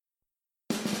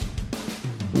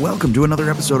Welcome to another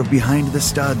episode of Behind the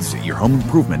Studs, your home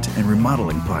improvement and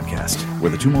remodeling podcast,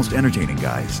 where the two most entertaining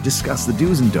guys discuss the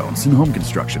do's and don'ts in home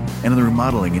construction and in the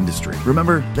remodeling industry.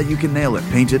 Remember that you can nail it,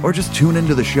 paint it, or just tune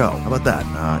into the show. How about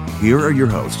that? Here are your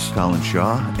hosts, Colin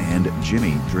Shaw and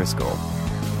Jimmy Driscoll.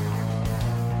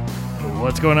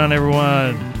 What's going on,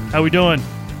 everyone? How we doing?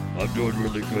 I'm doing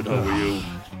really good. How are you?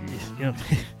 You know,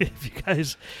 if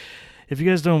you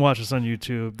guys don't watch us on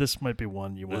YouTube, this might be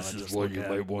one you want to This just is what look you at.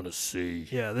 might want to see.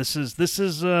 Yeah, this is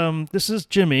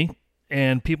Jimmy,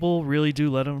 and people really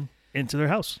do let him into their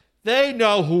house. They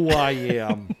know who I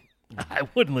am. I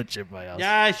wouldn't let you in my house.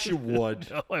 Yes, you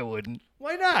would. No, I wouldn't.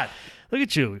 Why not? Look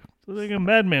at you, like a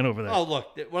madman over there. Oh,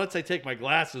 look. Once I take my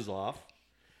glasses off,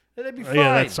 then it'd be fine.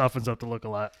 Yeah, that softens up the look a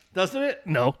lot. Doesn't it?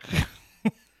 No.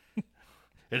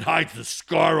 It hides the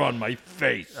scar on my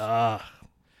face. Okay.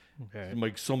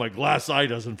 So my glass eye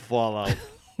doesn't fall out.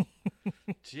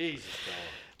 Jesus, fella.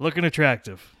 Looking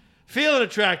attractive. Feeling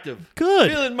attractive.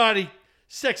 Good. Feeling mighty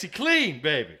sexy clean,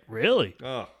 baby. Really?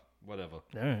 Oh, whatever.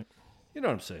 All right. You know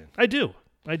what I'm saying. I do.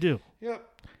 Yep.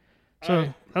 So, All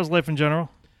right. how's life in general?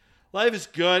 Life is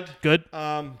good. Good.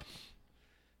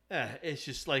 It's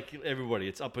just like everybody.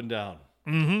 It's up and down.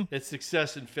 Mm-hmm. It's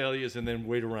success and failures, and then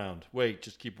wait around.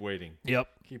 Just keep waiting. Yep.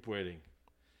 Keep waiting.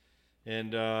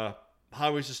 And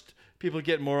highways, just people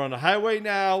get more on the highway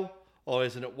now. Oh,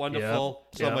 isn't it wonderful?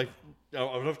 Yep. So Yep.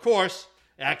 and of course,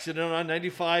 accident on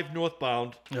 95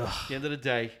 northbound. Ugh. At the end of the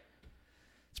day,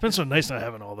 It's been so nice not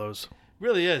having all those.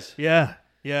 really is. Yeah.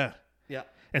 Yeah.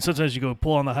 And sometimes you go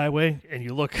pull on the highway and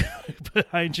you look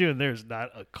behind you and there's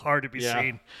not a car to be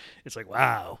seen. It's like,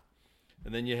 wow.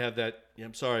 And then you have that.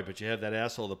 I'm sorry, but you have that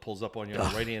asshole that pulls up on you on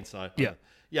the right hand side. Yeah.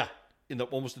 Yeah.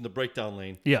 Almost in the breakdown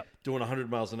lane. Yeah. Doing 100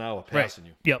 miles an hour, passing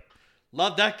you. Yep.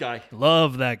 Love that guy.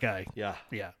 Love that guy. Yeah.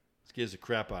 Yeah. Scares the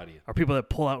crap out of you. Are people that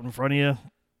pull out in front of you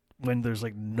when there's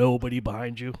like nobody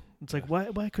behind you? It's like,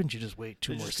 why couldn't you just wait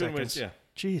two They more just couldn't wait, seconds? yeah.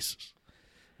 Jesus.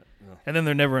 No. And then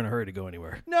they're never in a hurry to go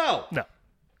anywhere. No. No.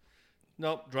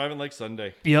 Nope. Driving like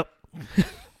Sunday. Yep.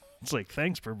 It's like,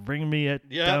 thanks for bringing me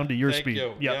down to your thank speed.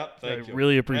 You. Yep. Yep, thank you.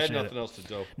 Really appreciate I had nothing it. else to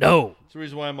do. No. It's the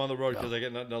reason why I'm on the road, because I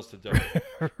got nothing else to do.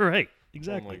 Right. Oh,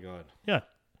 Exactly. my God. Yeah.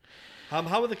 How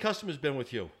have the customers been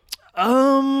with you?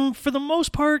 For the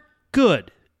most part,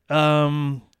 good.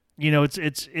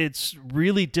 It's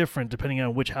really different depending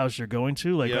on which house you're going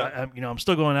to. Like, Yeah. I'm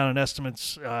still going out on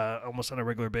estimates almost on a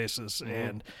regular basis. Mm-hmm.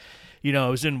 And, I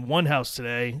was in one house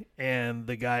today, and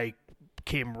the guy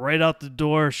came right out the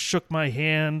door, shook my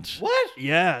hand. What?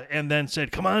 Yeah, and then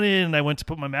said, "Come on in." And I went to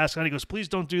put my mask on. He goes, "Please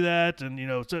don't do that." And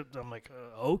so I'm like,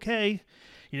 "Okay."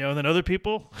 And then other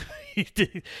people,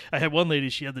 I had one lady.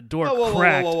 She had the door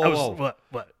cracked. Whoa. I was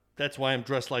what? That's why I'm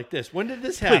dressed like this. When did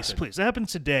this happen? Please. That happened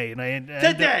today, and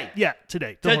Today? Yeah,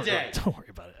 today. Don't worry about it. Don't worry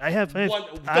about it.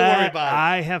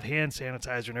 I have hand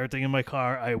sanitizer and everything in my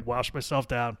car. I washed myself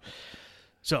down.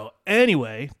 So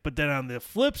anyway, but then on the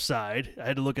flip side, I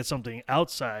had to look at something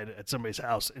outside at somebody's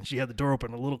house, and she had the door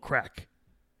open, a little crack,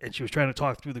 and she was trying to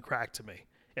talk through the crack to me.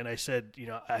 And I said,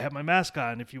 I have my mask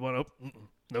on. If you want to,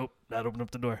 nope, not open up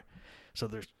the door. So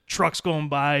there's trucks going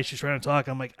by. She's trying to talk.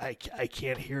 I'm like, I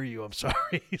can't hear you. I'm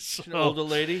sorry. So, An older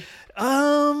lady?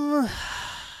 Had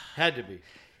to be.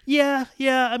 Yeah.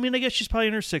 I mean, I guess she's probably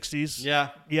in her 60s. Yeah.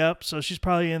 Yep. So she's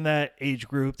probably in that age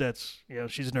group that's,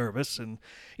 she's nervous, and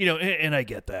and I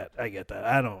get that.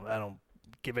 I don't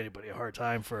give anybody a hard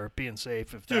time for being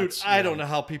safe. Dude, I don't know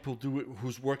how people do it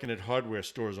who's working at hardware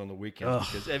stores on the weekends,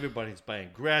 because everybody's buying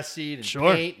grass seed and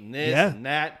paint and this and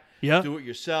that. Yeah. Do it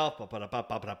yourself.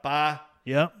 Ba-ba-da-ba-ba-ba-ba.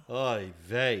 Yeah. Oy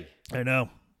vey. I know.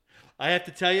 I have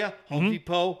to tell you, Home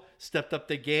Depot stepped up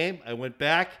their game. I went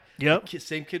back. Yep. The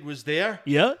same kid was there.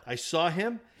 Yeah. I saw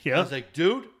him. Yeah. I was like,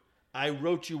 dude, I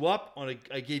wrote you up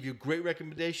I gave you a great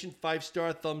recommendation,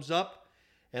 5-star, thumbs up.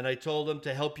 And I told him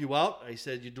to help you out. I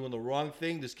said, you're doing the wrong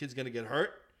thing. This kid's going to get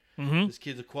hurt. Mm-hmm. This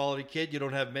kid's a quality kid. You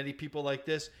don't have many people like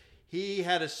this. He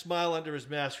had a smile under his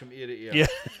mask from ear to ear. Yeah.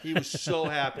 He was so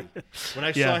happy. When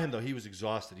I saw him, though, he was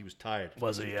exhausted. He was tired.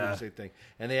 Was he? Doing Yeah. the same thing.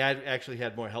 And they actually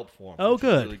had more help for him. Oh, which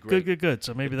was good. really great. Good.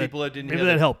 So maybe that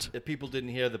That helped. If people didn't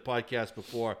hear the podcast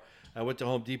before, I went to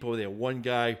Home Depot. They had one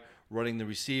guy running the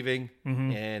receiving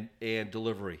and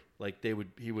delivery. Like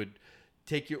he would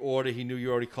take your order. He knew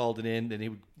you already called it in. Then he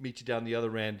would meet you down the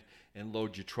other end and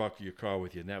load your truck or your car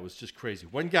with you. And that was just crazy.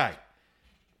 One guy.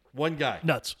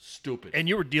 Nuts. Stupid. And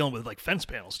you were dealing with like fence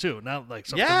panels too, not like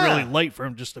something Yeah. really light for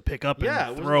him just to pick up it and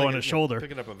wasn't throw like on his shoulder.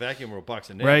 Picking up a vacuum or a box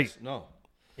of nails. Right. No.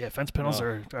 Yeah, fence panels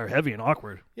are heavy and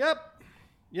awkward. Yep.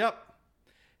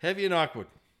 Heavy and awkward.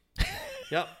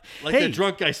 Yep. Like Hey. the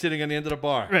drunk guy sitting on the end of the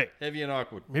bar. Right. Heavy and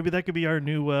awkward. Maybe that could be our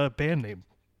new band name.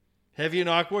 Heavy and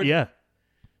awkward? Yeah.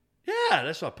 Yeah,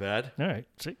 that's not bad. All right.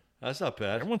 See, That's not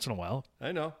bad. every once in a while.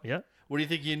 I know. Yeah. What do you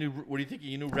think your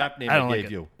new rap name I don't gave like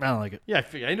it. you? I don't like it. Yeah,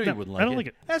 I knew you wouldn't like it. I don't like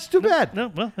it. That's too bad. No,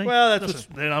 well, hey, Well, that's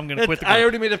listen, then I'm going to quit the I group.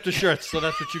 already made up the shirts, so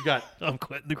that's what you got. I'm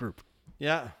quitting the group.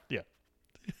 Yeah. Yeah.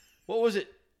 What was it?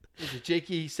 Was it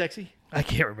Jakey Sexy? I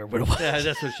can't remember what it was. Yeah,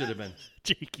 that's what it should have been.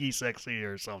 Jakey Sexy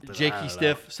or something. I Jakey don't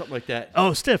Stiff, know. something like that.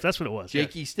 Oh, Stiff. That's what it was.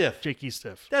 Jakey Stiff. Jakey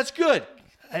Stiff. That's good.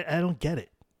 I don't get it.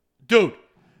 Dude,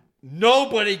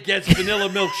 nobody gets vanilla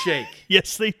milkshake.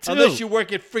 Yes, they do. Unless you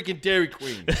work at freaking Dairy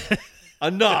Queen.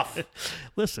 Enough.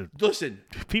 Listen,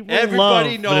 people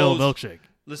everybody love knows. vanilla milkshake.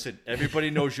 Listen, everybody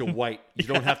knows you're white. You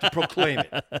don't have to proclaim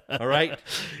it. All right?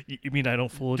 You mean I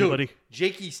don't fool Dude, anybody?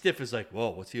 Jakey Stiff is like, whoa,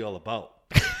 what's he all about?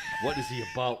 What is he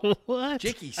about? What?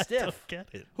 Jakey I Stiff. don't get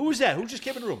it. Who was that? Who just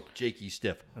came in the room? Jakey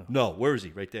Stiff. Oh. No, where is he?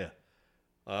 Right there.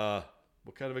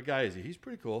 What kind of a guy is he? He's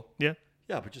pretty cool. Yeah.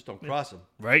 Yeah, but just don't cross him.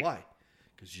 Right. Why?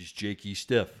 Because he's Jakey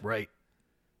Stiff. Right.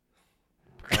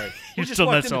 All right. You're just still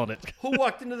walked not selling it. Who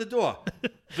walked into the door?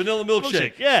 Vanilla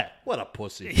milkshake. Yeah. What a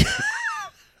pussy.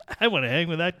 I want to hang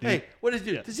with that dude. Hey, what does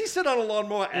he do? Does he sit on a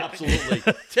lawnmower? Absolutely.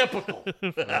 Typical.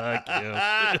 Fuck you.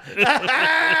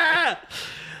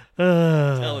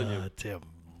 Telling you. Damn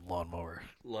lawnmower.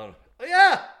 Oh,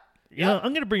 yeah. You know,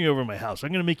 I'm going to bring you over to my house. I'm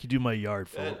going to make you do my yard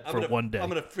for one day. I'm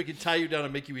going to freaking tie you down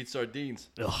and make you eat sardines.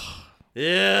 Ugh.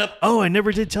 Yep. Oh, I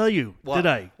never did tell you, What? did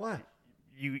I? Why?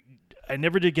 I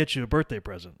never did get you a birthday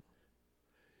present.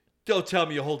 Don't tell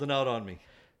me you're holding out on me.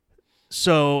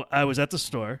 So I was at the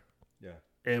store. Yeah.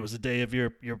 It was the day of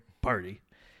your party,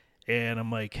 and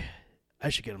I'm like, I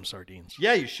should get him sardines.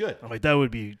 Yeah, you should. I'm like, that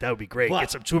would be great. What?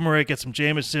 Get some turmeric, get some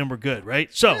Jameson, we're good,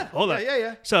 right? So hold on.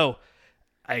 Yeah. So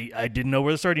I didn't know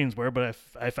where the sardines were, but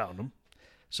I found them.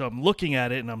 So I'm looking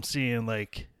at it and I'm seeing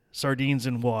like sardines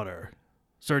in water,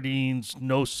 sardines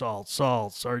no salt,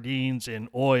 sardines in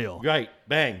oil, Right.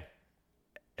 Bang.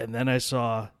 and then I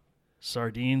saw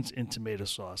sardines in tomato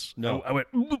sauce. No. I went.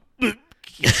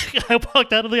 I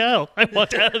walked out of the aisle.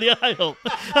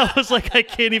 I was like, I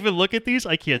can't even look at these.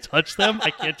 I can't touch them.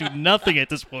 I can't do nothing at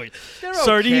this point. They're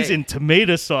Sardines okay. in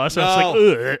tomato sauce. I was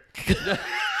like,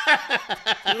 ugh.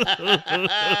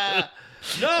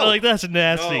 No. I'm like, that's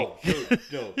nasty.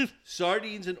 No.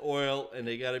 Sardines and oil, and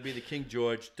they got to be the King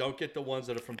George. Don't get the ones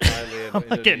that are from Thailand. I'm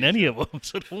not getting any of them,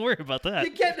 so don't worry about that.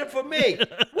 You're getting it from me.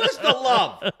 Where's the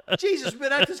love? Jesus, we've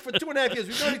been at this for 2.5 years.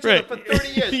 We've known each other for 30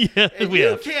 years. Yeah, and we you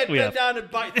have. can't We bend have. down and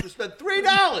bite to spend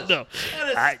 $3 No. on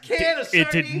a can of sardines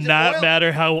It did and not oil.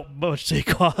 matter how much they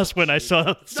cost when I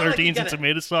saw It's not like you sardines and gotta-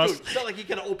 tomato sauce. Dude, it's not like you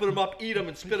gotta open them up, eat them,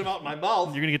 and spit them out in my mouth.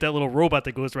 You're going to get that little robot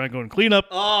that goes around going, clean up,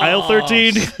 Oh, aisle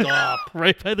 13, Stop.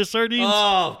 right by the sardines.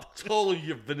 Oh, totally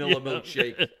your vanilla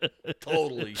milkshake.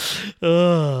 Totally.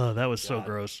 Oh, that was so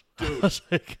gross. Dude. I was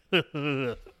like,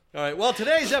 All right. Well,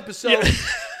 today's episode.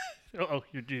 oh,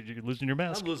 you're losing your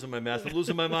mask. I'm losing my mask. I'm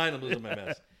losing my mind. I'm losing my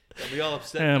mask. Got me all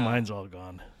upset. Yeah, now. mine's all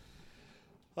gone.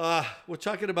 We're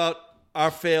talking about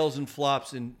our fails and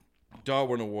flops in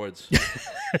Darwin Awards.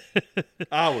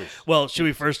 Ours. Well, should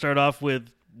we first start off with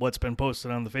what's been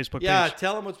posted on the Facebook Yeah, page?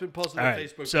 tell them what's been posted All on right,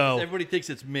 Facebook. so- because everybody thinks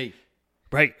it's me.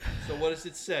 Right. So what does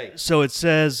it say? So it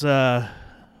says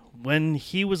when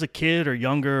he was a kid or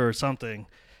younger or something,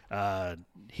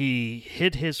 he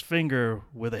hit his finger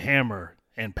with a hammer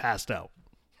and passed out.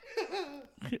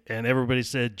 And everybody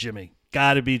said, Jimmy.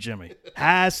 Gotta be Jimmy.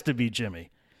 Has to be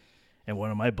Jimmy. And one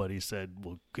of my buddies said,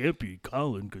 well, can't be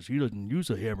Colin because he doesn't use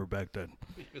a hammer back then.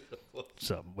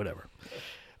 So, whatever.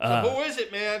 So who is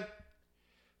it, man?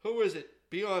 Who is it?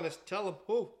 Be honest. Tell them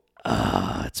who.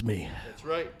 It's me. That's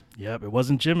right. Yep, it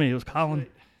wasn't Jimmy. It was Colin.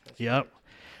 Yep.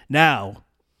 Now,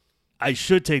 I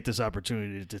should take this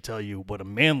opportunity to tell you what a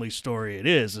manly story it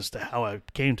is as to how I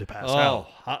came to pass out.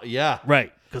 Yeah.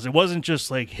 Right, because it wasn't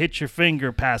just like hit your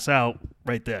finger, pass out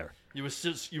right there. You were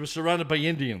surrounded by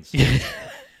Indians.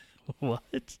 What?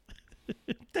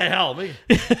 The hell, me?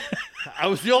 I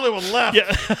was the only one left.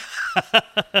 Yeah.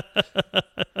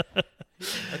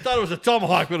 I thought it was a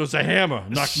tomahawk, but it was a hammer.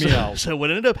 Knocked me out. So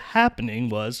what ended up happening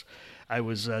was I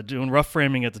was doing rough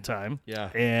framing at the time. Yeah.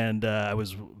 And I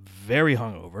was very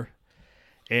hungover.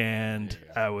 And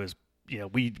I was,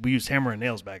 we used hammer and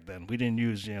nails back then. We didn't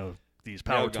use, these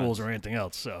power Nail tools guns. or anything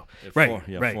else. So Yeah,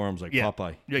 right. forearms like Yeah,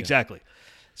 Popeye. Exactly.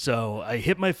 So I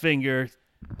hit my finger,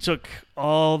 took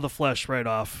all the flesh right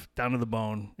off down to the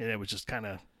bone, and it was just kind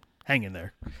of hanging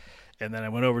there. And then I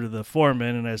went over to the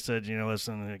foreman and I said,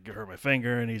 listen, it hurt my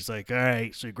finger. And he's like, all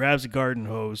right. So he grabs a garden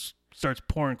hose, starts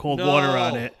pouring cold water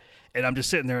on it. And I'm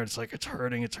just sitting there. And it's like, it's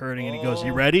hurting. And he goes,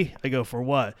 you ready? I go, for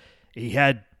what? He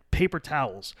had paper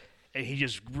towels. and he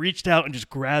just reached out and just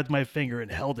grabbed my finger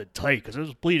and held it tight because it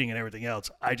was bleeding and everything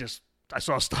else. I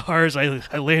saw stars.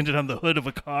 I landed on the hood of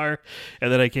a car,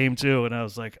 and then I came to, and I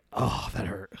was like, oh, that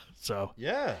hurt. So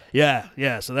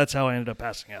yeah. So that's how I ended up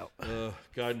passing out.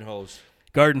 Garden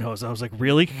hose. I was like,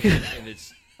 really? And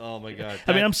it's, oh my God.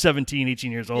 I mean, I'm 17,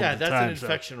 18 years old yeah, at the that's time. an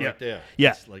infection right there.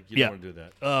 Yeah. It's like, you don't want to do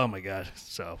that. Oh my God.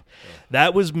 So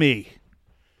that was me.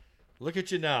 Look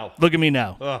at you now. Look at me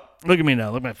now. Look at me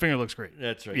now. Look, my finger looks great.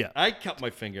 That's right. Yeah. I cut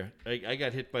my finger. I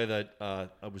got hit by that.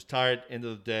 I was tired. End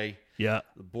of the day. Yeah.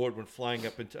 The board went flying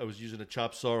up into. I was using a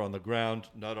chop saw on the ground,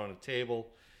 not on a table,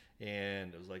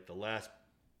 and it was like the last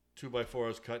 2x4 I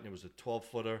was cutting. It was a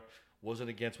 12-footer. Wasn't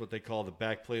against what they call the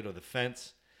back plate or the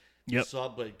fence. Yep. The saw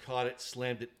blade caught it,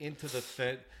 slammed it into the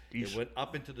fence. It went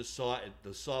up into the saw.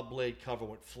 The saw blade cover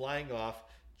went flying off.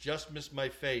 Just missed my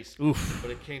face. Oof. But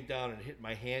it came down and hit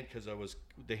my hand because I was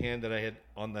the hand that I had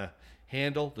on the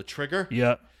handle, the trigger.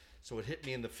 Yeah. So it hit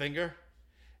me in the finger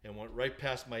and went right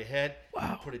past my head.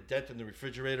 Wow. Put a dent in the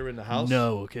refrigerator in the house.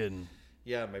 No kidding.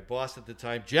 Yeah, my boss at the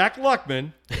time, Jack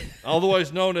Luckman,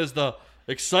 otherwise known as the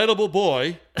excitable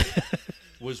boy,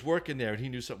 was working there, and he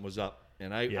knew something was up.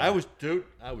 And I was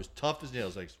tough as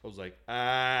nails. I was like,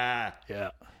 ah. Yeah.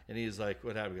 And he's like,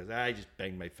 what happened? He goes, I just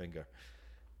banged my finger.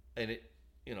 And it,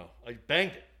 I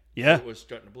banged it. Yeah. It was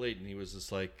starting to bleed. And he was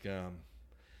just like,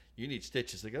 you need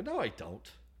stitches. I go, no, I don't.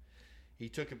 He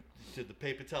took him to the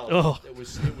paper towel. Oh. It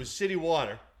was city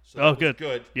water. So that was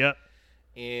good. Yeah.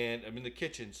 And I'm in the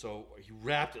kitchen, so he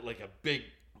wrapped it like a big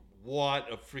wad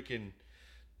of freaking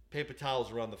paper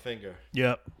towels around the finger.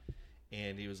 Yep.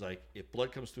 And he was like, if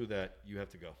blood comes through that, you have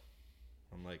to go.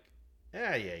 I'm like,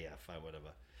 yeah, fine,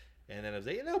 whatever. And then I was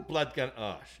like, blood gun.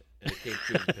 Oh, shit. And it came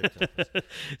through the paper towels.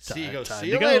 See, he goes,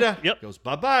 see you later. Yep. He goes,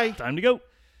 bye-bye. Time to go.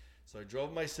 So I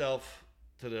drove myself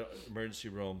to the emergency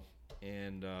room,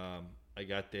 and I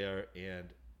got there, and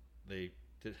they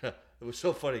did. It was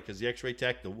so funny because the X-ray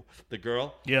tech, the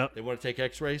girl, they want to take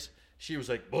X-rays. She was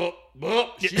like, boop,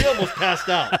 boop. She almost passed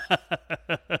out.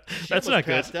 That's not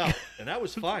good. Passed out, and that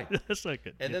was fine. That's not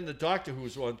good. And then the doctor who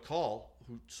was on call,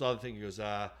 who saw the thing, he goes,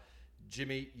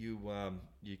 Jimmy, you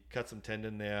cut some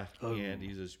tendon there, and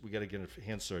he says, we got to get a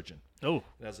hand surgeon. Oh.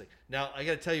 And I was like, now, I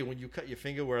got to tell you, when you cut your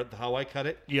finger how I cut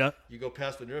it, you go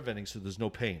past the nerve ending, so there's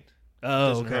no pain. Oh,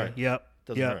 doesn't okay. hurt. Yep.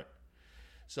 Doesn't hurt.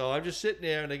 So I'm just sitting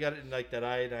there, and they got it in like that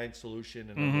iodine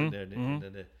solution, and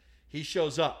then he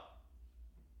shows up.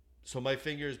 So my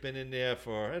finger has been in there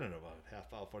for, I don't know, about a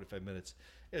half hour, 45 minutes,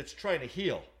 and it's trying to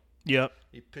heal. Yep.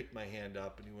 He picked my hand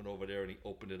up, and he went over there, and he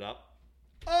opened it up.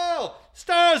 Oh,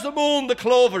 stars, the moon, the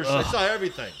clovers. I saw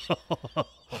everything.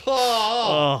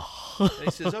 And he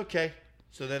says, okay.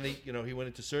 So then he went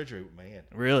into surgery with my hand.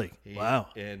 Really? Wow.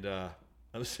 And I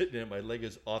was sitting there, my leg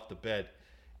is off the bed,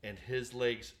 and his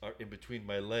legs are in between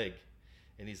my leg.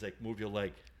 And he's like, move your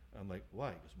leg. I'm like, why?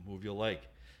 He goes, move your leg.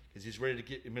 Because he's ready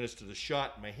to administer the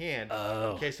shot in my hand.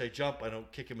 In case I jump, I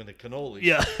don't kick him in the cannoli.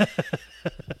 Yeah.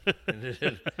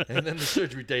 and then the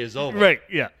surgery day is over. Right,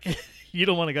 yeah. You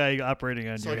don't want a guy operating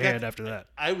on your hand after that.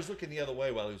 I was looking the other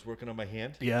way while he was working on my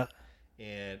hand. Yeah.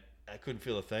 And I couldn't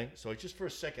feel a thing. So just for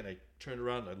a second, I turned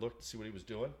around and I looked to see what he was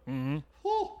doing. Mm-hmm.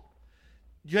 Oh.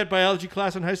 You had biology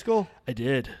class in high school? I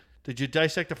did. Did you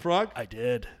dissect a frog? I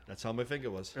did. That's how my finger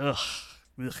was. Ugh.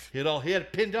 He had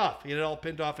it pinned off. He had it all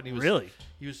pinned off, and he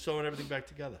was sewing everything back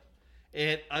together.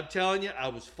 And I'm telling you, I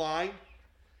was fine.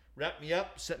 Wrapped me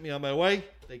up, sent me on my way.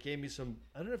 They gave me some.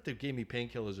 I don't know if they gave me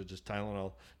painkillers or just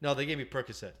Tylenol. No, they gave me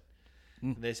Percocet.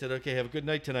 And they said, "Okay, have a good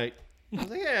night tonight." I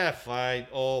was like, "Yeah, fine."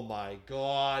 Oh my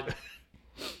god.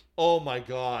 Oh my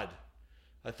god.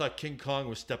 I thought King Kong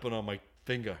was stepping on my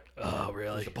finger. Oh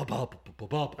really? Yeah. Oh,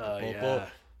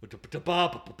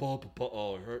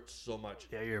 it hurts so much.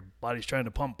 Yeah, your body's trying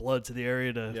to pump blood to the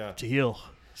area to heal.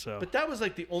 So, but that was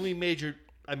like the only major.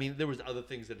 I mean, there was other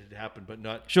things that had happened, but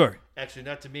not actually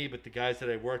not to me, but the guys that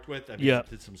I worked with. I mean,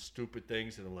 did some stupid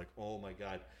things, and I'm like, oh my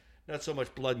god, not so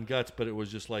much blood and guts, but it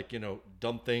was just like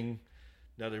dumb thing,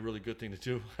 not a really good thing to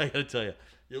do. I got to tell you,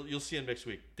 you'll see him next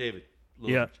week, David.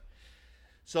 Yeah.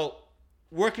 So,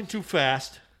 working too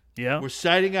fast. Yeah. We're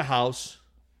siding a house.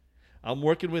 I'm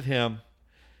working with him.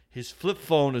 His flip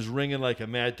phone is ringing like a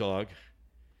mad dog,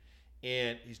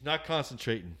 and he's not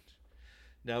concentrating.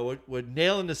 Now, we're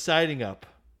nailing the siding up,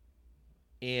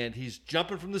 and he's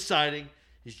jumping from the siding.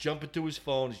 He's jumping to his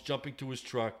phone. He's jumping to his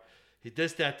truck. He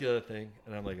does that, the other thing,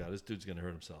 and I'm like, oh, this dude's going to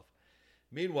hurt himself.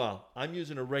 Meanwhile, I'm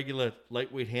using a regular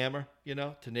lightweight hammer,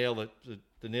 to nail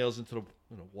the nails into the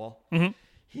wall. Mm-hmm.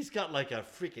 He's got like a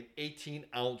freaking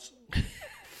 18-ounce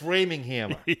framing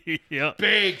hammer. Yeah.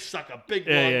 Big sucker, big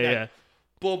long neck.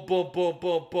 Boom, boom, boom,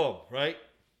 boom, boom, right?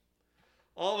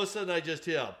 All of a sudden, I just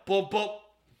hear boom, boom.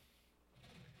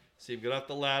 See him get off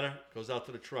the ladder, goes out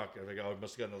to the truck. I think, I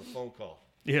must have got another phone call.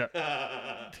 Yeah.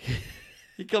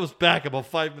 He comes back about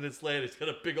 5 minutes later. He's got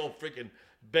a big old freaking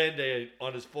Band-Aid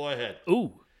on his forehead.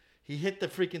 Ooh. He hit the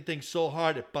freaking thing so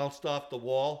hard it bounced off the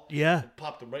wall. Yeah. And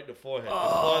popped him right in the forehead.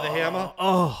 Oh. The hammer.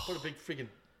 Oh.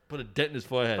 Put a dent in his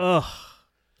forehead. Oh.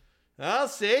 I'll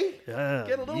see. Yeah.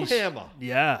 Get a little hammer.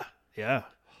 Yeah. Yeah.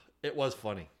 It was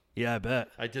funny. Yeah, I bet.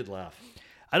 I did laugh.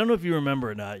 I don't know if you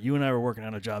remember or not. You and I were working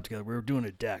on a job together. We were doing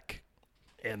a deck,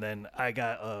 and then I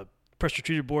got a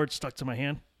pressure-treated board stuck to my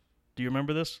hand. Do you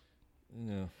remember this?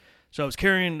 No. So I was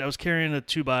carrying a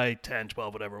 2x10,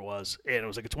 12, whatever it was, and it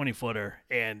was like a 20-footer,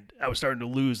 and I was starting to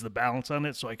lose the balance on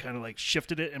it, so I kind of like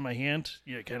shifted it in my hand,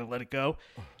 kind of let it go,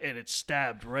 and it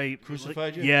stabbed right.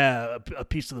 Crucified you? Yeah, a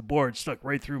piece of the board stuck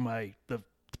right through the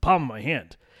palm of my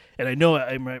hand. And I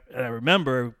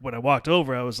remember when I walked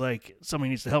over, I was like,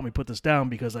 somebody needs to help me put this down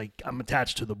because I'm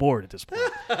attached to the board at this point.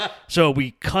 So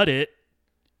we cut it,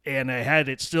 and I had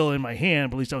it still in my hand,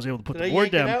 but at least I was able to put the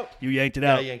board down. You yanked it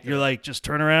out. You're like, just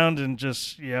turn around and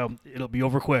just, it'll be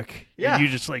over quick. Yeah. And you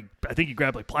just I think you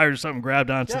grabbed like pliers or something, grabbed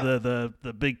onto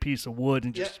the big piece of wood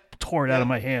and just tore it out of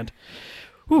my hand.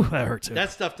 Whew, that hurt too.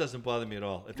 That stuff doesn't bother me at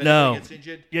all. If anybody gets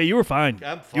injured, yeah, you were fine.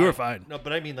 I'm fine. You were fine. No,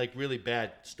 but I mean like really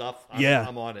bad stuff.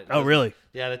 I'm on it. Oh, really?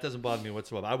 Yeah, that doesn't bother me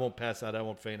whatsoever. I won't pass out. I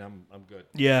won't faint. I'm good.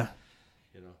 Yeah.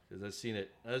 Because I've seen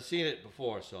it. I've seen it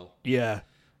before. So yeah.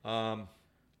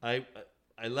 I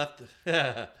left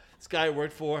this guy I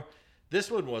worked for. This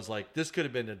one was this could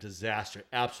have been a disaster,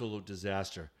 absolute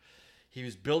disaster. He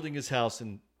was building his house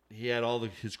and he had all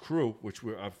his crew, which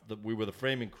we were the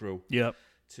framing crew. Yep.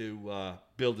 To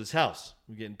build his house.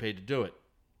 We're getting paid to do it.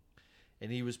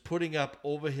 And he was putting up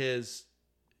over his,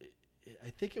 I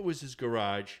think it was his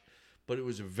garage, but it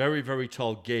was a very, very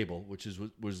tall gable, which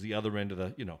was the other end of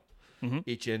the,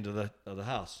 each end of the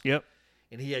house. Yep.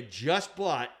 And he had just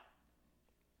bought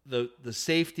the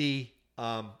safety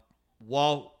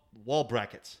wall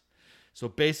brackets. So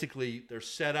basically, they're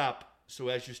set up so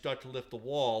as you start to lift the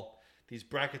wall, these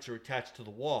brackets are attached to the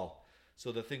wall.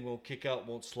 So the thing won't kick out,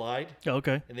 won't slide. Oh,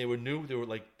 okay. And they were new. They were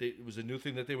it was a new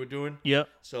thing that they were doing. Yep.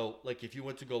 So if you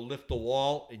went to go lift the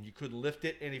wall and you couldn't lift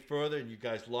it any further and you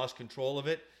guys lost control of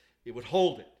it, it would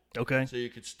hold it. Okay. So you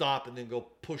could stop and then go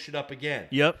push it up again.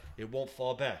 Yep. It won't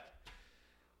fall back.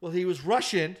 Well, he was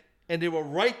rushing and they were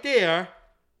right there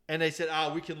and they said,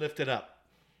 we can lift it up.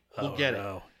 We'll get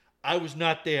it. I was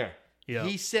not there. Yep.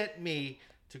 He sent me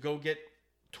to go get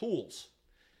tools.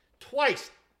 Twice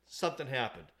something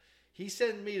happened. He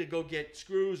sent me to go get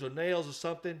screws or nails or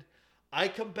something. I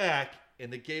come back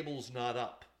and the gable's not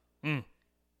up. And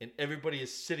everybody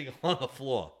is sitting on the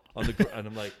floor. And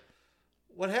I'm like,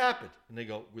 what happened? And they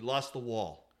go, we lost the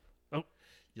wall. Oh.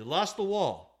 You lost the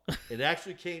wall. It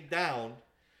actually came down.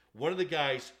 One of the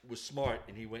guys was smart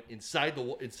and he went inside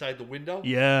the window.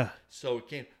 Yeah. So it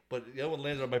came, but the other one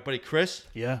landed on my buddy Chris.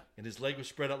 Yeah. And his leg was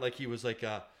spread out like he was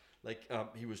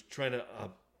he was trying to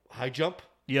high jump.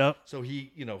 Yep. So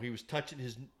he was touching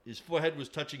his forehead was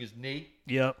touching his knee.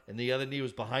 Yep. And the other knee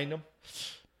was behind him.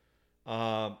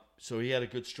 So he had a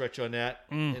good stretch on that.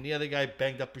 And the other guy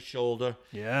banged up his shoulder.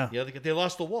 Yeah. The other guy, they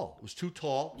lost the wall. It was too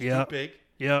tall. It was too big.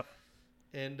 Yep.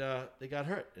 And they got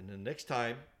hurt. And the next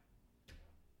time,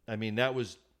 I mean, that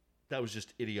was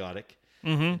just idiotic.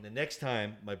 Mm-hmm. And the next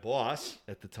time, my boss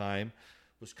at the time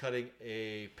was cutting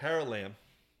a Paralam,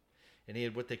 and he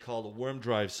had what they call a worm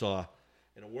drive saw.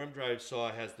 And a worm drive saw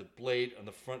has the blade on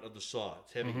the front of the saw.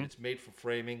 It's heavy. It's made for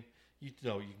framing. You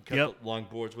can cut the long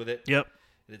boards with it. Yep.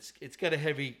 And it's got a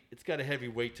heavy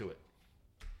weight to it.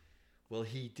 Well,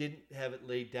 he didn't have it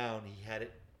laid down. He had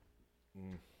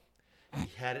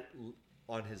it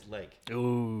on his leg.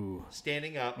 Ooh.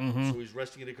 Standing up, so he's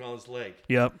resting it on his leg.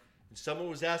 Yep. And someone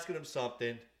was asking him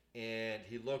something, and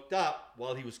he looked up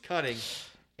while he was cutting,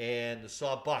 and the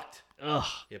saw bucked. Ugh.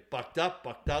 It bucked up,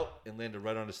 bucked out, and landed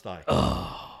right on his thigh.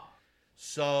 Oh.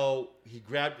 So he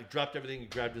dropped everything, he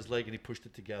grabbed his leg, and he pushed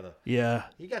it together. Yeah.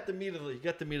 He got the meat of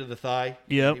the thigh.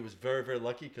 Yep. He was very, very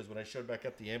lucky because when I showed back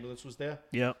up, the ambulance was there.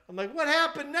 Yep. I'm like, what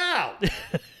happened now?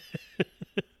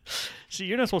 See,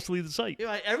 you're not supposed to leave the site.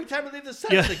 Every time I leave the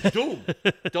site, it's like, doom.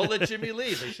 Don't let Jimmy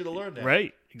leave. They should have learned that.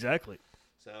 Right. Exactly.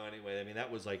 So anyway, I mean,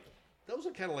 those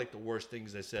are kind of like the worst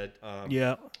things I said.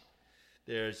 Yeah.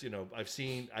 There's,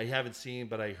 I haven't seen,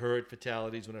 but I heard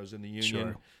fatalities when I was in the union.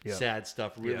 Sure. Yep. Sad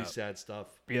stuff, really sad stuff.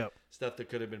 Yep. Stuff that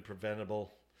could have been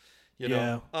preventable.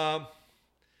 Yeah.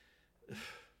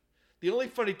 The only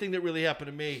funny thing that really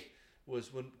happened to me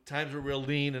was when times were real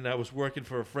lean and I was working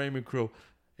for a framing crew,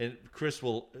 and Chris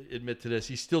will admit to this.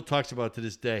 He still talks about it to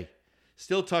this day.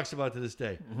 Still talks about it to this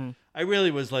day. Mm-hmm. I really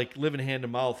was like living hand to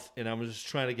mouth, and I was just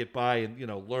trying to get by and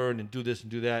learn and do this and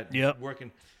do that. Yep.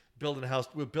 Working, building a house.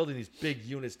 We're building these big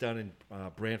units down in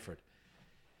Brantford,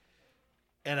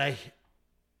 and I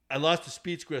lost a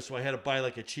speed square, so I had to buy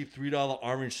like a cheap $3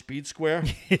 orange speed square.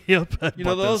 Yep. You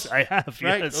know those? I have.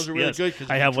 Right. Yes, those are really good.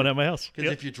 I have one at my house.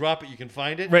 Because if you drop it, you can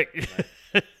find it. Right.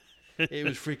 It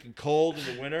was freaking cold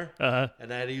in the winter, Uh-huh.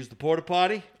 and I had to use the porta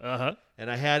potty. Uh-huh. And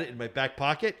I had it in my back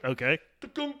pocket. Okay.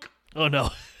 Ta-gunk. Oh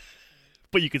no.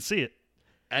 But you could see it.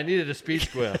 I needed a speed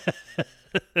square.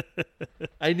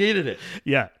 I needed it.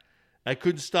 Yeah. I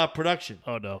couldn't stop production.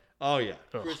 Oh no. Oh yeah.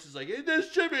 Oh. Chris is like, hey, there's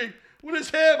Jimmy with his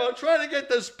hammer trying to get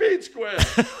the speed square.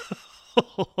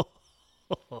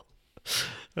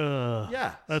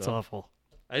 Yeah. That's awful.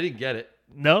 I didn't get it.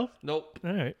 No? Nope.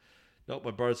 All right. Nope.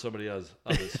 I borrowed somebody else's.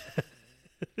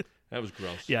 That was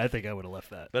gross. Yeah, I think I would have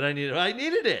left that. But I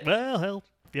needed it. Well, hell.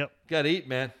 Yep. Gotta eat,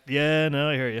 man. Yeah, no,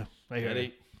 I hear you. I hear Gotta you.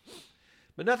 eat.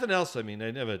 But nothing else. I mean,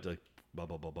 I never like blah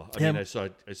blah blah blah. I mean, I saw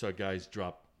guys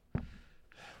drop.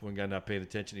 One guy not paying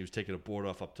attention. He was taking a board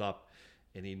off up top,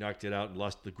 and he knocked it out and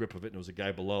lost the grip of it. And there was a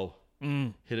guy below.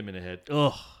 Hit him in the head.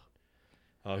 Ugh.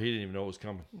 Oh, he didn't even know it was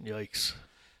coming. Yikes.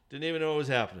 Didn't even know it was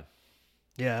happening.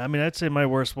 Yeah, I mean, I'd say my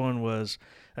worst one was,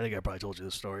 I think I probably told you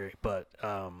this story, but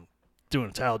doing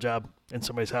a tile job in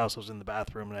somebody's house. I was in the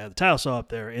bathroom, and I had the tile saw up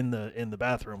there in the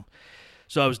bathroom.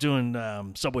 So I was doing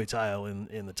subway tile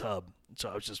in the tub. So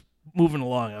I was just moving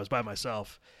along. I was by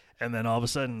myself, and then all of a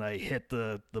sudden I hit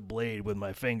the blade with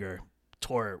my finger,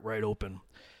 tore it right open.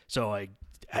 So I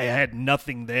had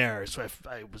nothing there, so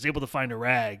I was able to find a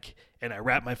rag, and I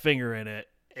wrapped my finger in it,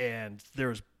 and there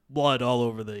was blood all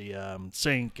over the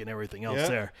sink and everything else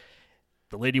there.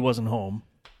 The lady wasn't home,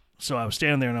 so I was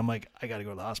standing there, and I'm like, I got to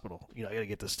go to the hospital. I got to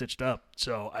get this stitched up.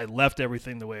 So I left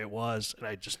everything the way it was, and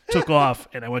I just took off,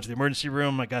 and I went to the emergency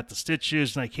room. I got the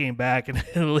stitches, and I came back, and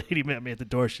the lady met me at the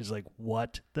door. She's like,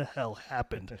 what the hell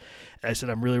happened? And I said,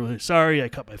 I'm really, really sorry. I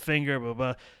cut my finger, blah,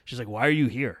 blah. She's like, why are you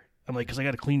here? I'm like, because I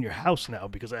got to clean your house now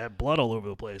because I have blood all over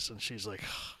the place. And she's like,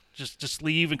 just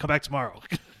leave and come back tomorrow.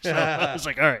 So I was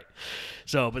like, all right.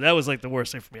 So, but that was like the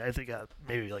worst thing for me. I think I got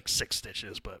maybe like 6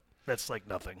 stitches, but that's like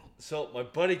nothing. So my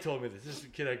buddy told me this. This is the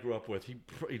kid I grew up with. He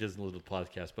doesn't listen to the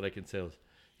podcast, but I can say this.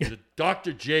 He's a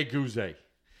Dr. Jay Gouze.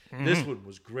 This one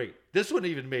was great. This one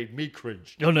even made me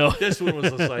cringe. Oh, no. This one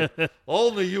was just like,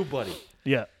 only you, buddy.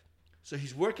 Yeah. So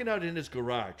he's working out in his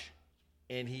garage,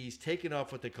 and he's taking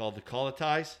off what they call the collar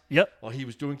ties. Yep. Or he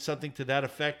was doing something to that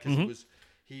effect because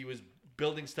he was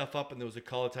building stuff up, and there was a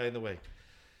collar tie in the way.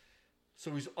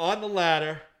 So he's on the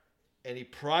ladder, and he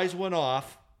pries one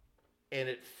off, and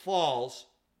it falls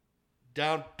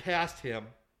down past him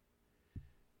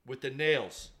with the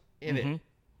nails in it,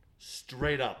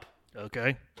 straight up.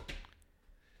 Okay.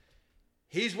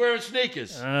 He's wearing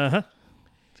sneakers. Uh-huh.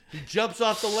 He jumps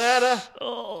off the ladder.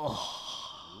 Oh.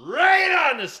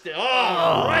 Right on the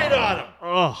right on him.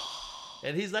 Oh.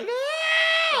 And he's like,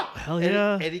 ah! Hell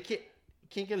yeah. And he can't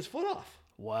get his foot off.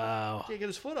 Wow. Can't get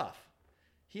his foot off.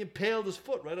 He impaled his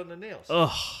foot right on the nails.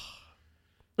 Oh.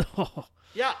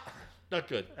 Yeah, not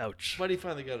good. Ouch. But he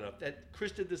finally got it up.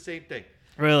 Chris did the same thing.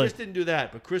 Really? Chris didn't do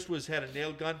that, but Chris had a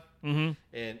nail gun. Mm-hmm.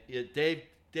 And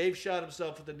Dave shot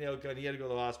himself with the nail gun. He had to go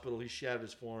to the hospital. He shattered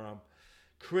his forearm.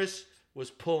 Chris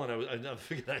was pulling. I never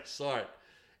forget. I saw it.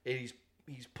 And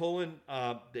he's pulling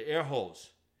the air hose,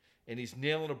 and he's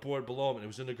nailing a board below him. And it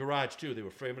was in the garage too. They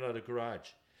were framing out a garage.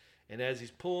 And as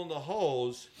he's pulling the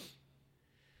hose,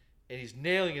 and he's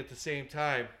nailing it at the same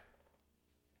time,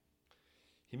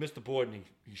 he missed the board, and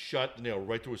he shot the nail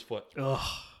right through his foot. Ugh.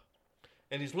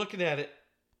 And he's looking at it,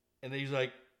 and he's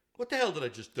like, what the hell did I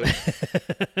just do?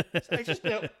 I just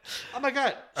nailed. Oh, my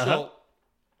God. So,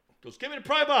 goes, give me the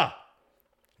pry bar.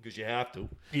 Because you have to.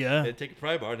 Yeah. And take a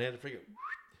pry bar and hand it freaking.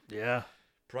 Yeah.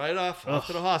 Pry it off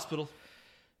to the hospital.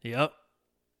 Yep.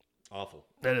 Awful.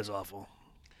 That is awful.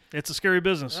 It's a scary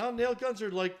business. Well, nail guns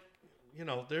are like,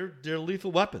 they're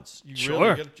lethal weapons.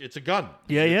 Sure. It's a gun.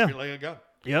 Yeah, It's yeah. like a gun.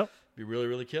 Yep. Be really,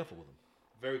 really careful with them.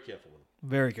 Very careful with them.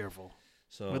 Very careful.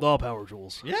 So with all power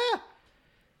tools. Yeah.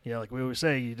 Yeah, like we always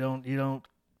say, you don't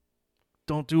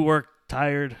do work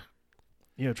tired.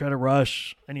 Try to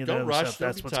rush any of that Don't rush. stuff. Don't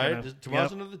That's be what's tired.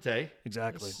 Tomorrow's another day.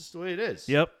 Exactly. That's just the way it is.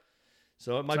 Yep.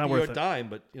 So it might not be your worth it. dime,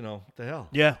 but what the hell?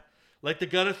 Yeah. Like the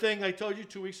gutter thing I told you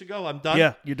 2 weeks ago. I'm done.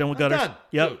 Yeah, you're done with I'm gutters. done.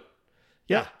 Yep. Dude.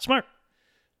 Yeah. Smart.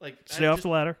 Like Stay off the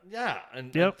ladder. Yeah,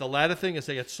 and Yep. the ladder thing is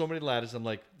I got so many ladders. I'm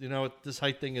like, what? This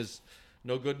height thing is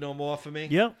no good no more for me.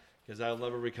 Yep. Because I'll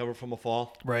never recover from a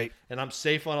fall. Right. And I'm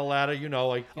safe on a ladder. I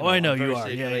know I'm you very are.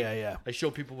 safe, Yeah, and yeah. I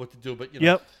show people what to do, but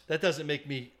Yep. that doesn't make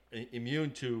me immune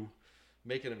to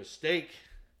making a mistake.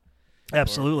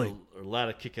 Absolutely. Or a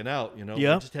ladder kicking out, you know.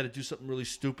 Yeah. I just had to do something really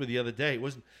stupid the other day. It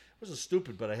wasn't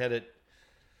stupid, but I had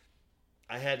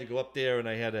to go up there and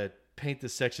I had to paint the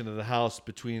section of the house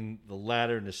between the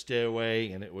ladder and the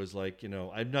stairway, and it was like, you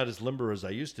know, I'm not as limber as I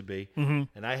used to be, and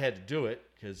I had to do it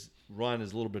because Ron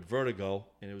is a little bit vertigo,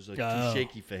 and it was like too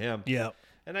shaky for him. Yeah.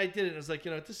 And I did it, and I was like, you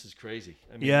know, this is crazy.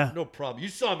 I mean, Yeah. no problem. You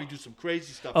saw me do some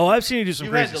crazy stuff. Oh, I've seen you do some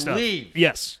crazy stuff. You had to leave.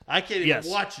 Yes. I can't even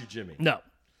watch you, Jimmy. No.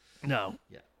 Yeah.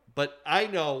 But I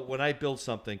know when I build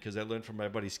something, because I learned from my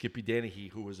buddy Skippy Danahy,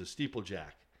 who was a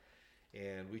steeplejack,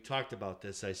 and we talked about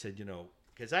this. I said, you know,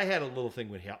 because I had a little thing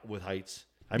with heights.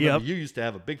 I remember you used to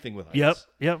have a big thing with heights.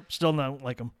 Yep. Still not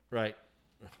like them. Right.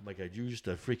 Oh my God, you used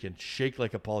to freaking shake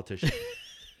like a politician.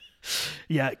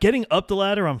 Yeah, getting up the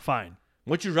ladder, I'm fine.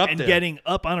 Once you're up and there. Getting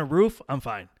up on a roof, I'm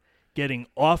fine. Getting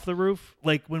off the roof,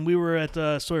 like when we were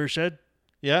at Sawyer Shed,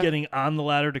 getting on the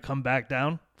ladder to come back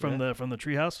down from the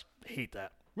treehouse, hate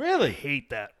that. Really?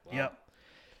 Hate that. Wow. Yep.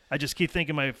 I just keep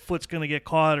thinking my foot's going to get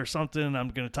caught or something, and I'm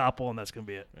going to topple, and that's going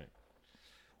to be it. Right.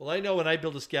 Well, I know when I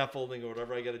build a scaffolding or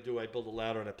whatever I got to do, I build a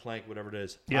ladder and a plank, whatever it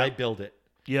is. Yep. I build it.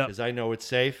 Yeah. Because I know it's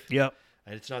safe. Yep.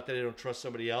 And it's not that I don't trust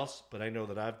somebody else, but I know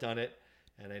that I've done it,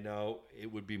 and I know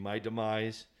it would be my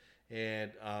demise.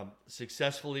 And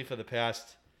successfully for the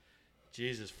past,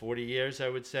 40 years, I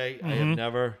would say, I have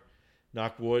never,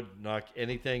 knock wood, knock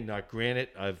anything, knock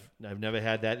granite. I've never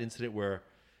had that incident where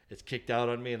it's kicked out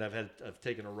on me and I've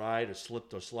taken a ride or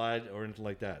slipped or slide or anything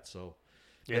like that. So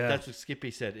that's what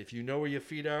Skippy said. If you know where your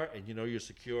feet are and you know you're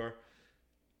secure,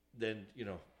 then you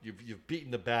know you've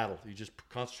beaten the battle. You just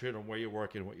concentrate on where you're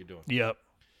working and what you're doing. Yep.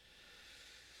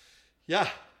 Yeah.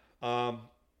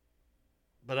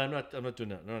 But I'm not doing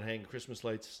that. I'm not hanging Christmas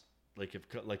lights like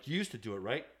you used to do it,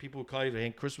 right? People would call you to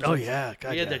hang Christmas lights. Oh yeah,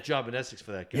 God, we had that job in Essex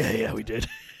for that guy. Yeah, we did.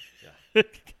 Yeah.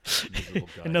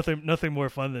 And nothing more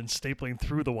fun than stapling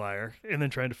through the wire and then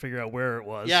trying to figure out where it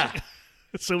was. Yeah.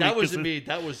 So that wasn't me.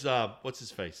 That was what's his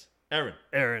face? Aaron.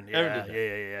 Yeah. Aaron did that.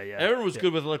 Yeah. Aaron was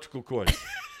good with electrical cords.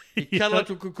 He cut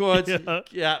electrical cords.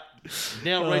 Yeah.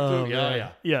 Nailed right through.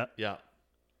 Yeah.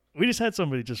 We just had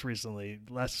somebody just recently,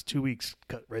 last 2 weeks,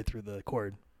 cut right through the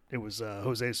cord. It was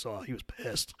Jose Saw. He was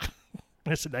pissed.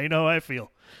 I said, now you know how I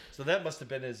feel. So that must have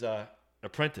been his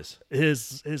apprentice.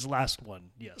 His last one,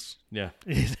 yes. Yeah.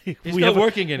 He's not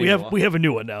working anymore. We have a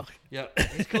new one now. Yeah.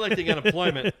 He's collecting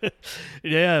unemployment.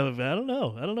 Yeah, I don't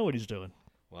know. I don't know what he's doing.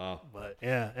 Wow. But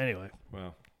yeah, anyway.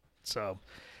 Wow.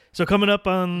 So coming up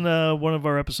on one of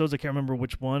our episodes, I can't remember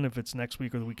which one, if it's next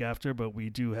week or the week after, but we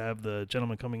do have the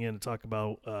gentleman coming in to talk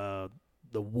about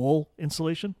the wool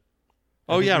insulation.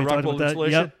 Oh, yeah, rock wool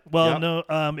insulation? Yep. Well, no,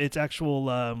 it's actual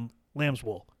lamb's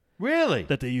wool. Really?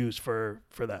 That they use for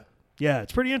that. Yeah,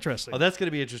 it's pretty interesting. Oh, that's going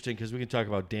to be interesting because we can talk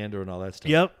about dander and all that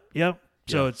stuff. Yep.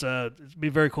 So it's be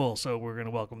very cool. So we're going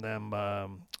to welcome them. I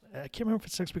can't remember if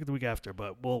it's next week or the week after,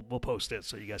 but we'll post it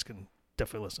so you guys can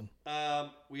definitely listen.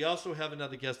 We also have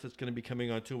another guest that's going to be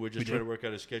coming on too. We're just trying to work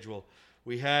out a schedule.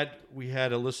 We had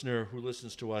a listener who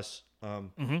listens to us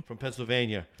from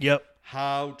Pennsylvania. Yep.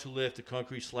 How to lift a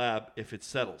concrete slab if it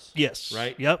settles. Yes.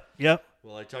 Right? Yep.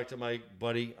 Well, I talked to my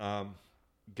buddy,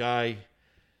 Guy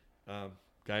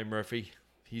Murphy.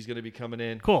 He's going to be coming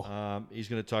in. Cool. He's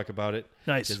going to talk about it.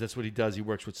 Nice. Because that's what he does. He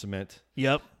works with cement.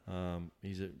 Yep.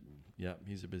 He's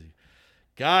a busy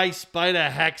Guy Spider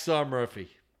Hacksaw Murphy.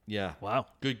 Yeah. Wow.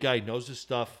 Good guy. Knows his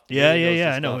stuff. Yeah.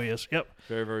 I know who he is. Yep.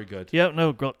 Very, very good. Yep.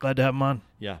 No, glad to have him on.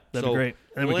 Yeah. That'd be great.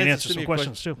 And then we can answer some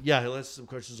questions too. Yeah, he'll answer some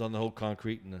questions on the whole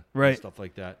concrete and stuff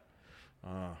like that.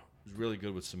 He's really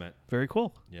good with cement. Very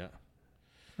cool. Yeah.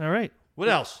 All right. What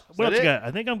else? What else you got?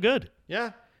 I think I'm good.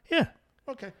 Yeah? Yeah.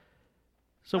 Okay.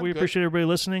 So we appreciate everybody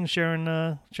listening, sharing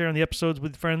the episodes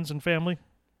with friends and family.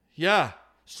 Yeah.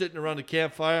 Sitting around the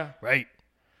campfire. Right.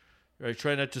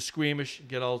 Try not to squeamish and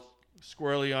get all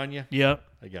squirrely on you. Yep.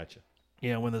 I got you.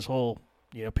 Yeah, when this whole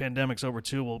pandemic's over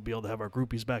too, we'll be able to have our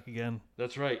groupies back again.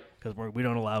 That's right. Because we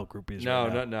don't allow groupies. No,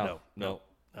 right no.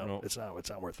 It's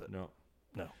not worth it. No.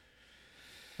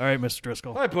 All right, Mr.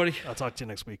 Driscoll. All right, buddy. I'll talk to you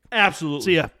next week. Absolutely.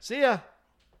 See ya. See ya.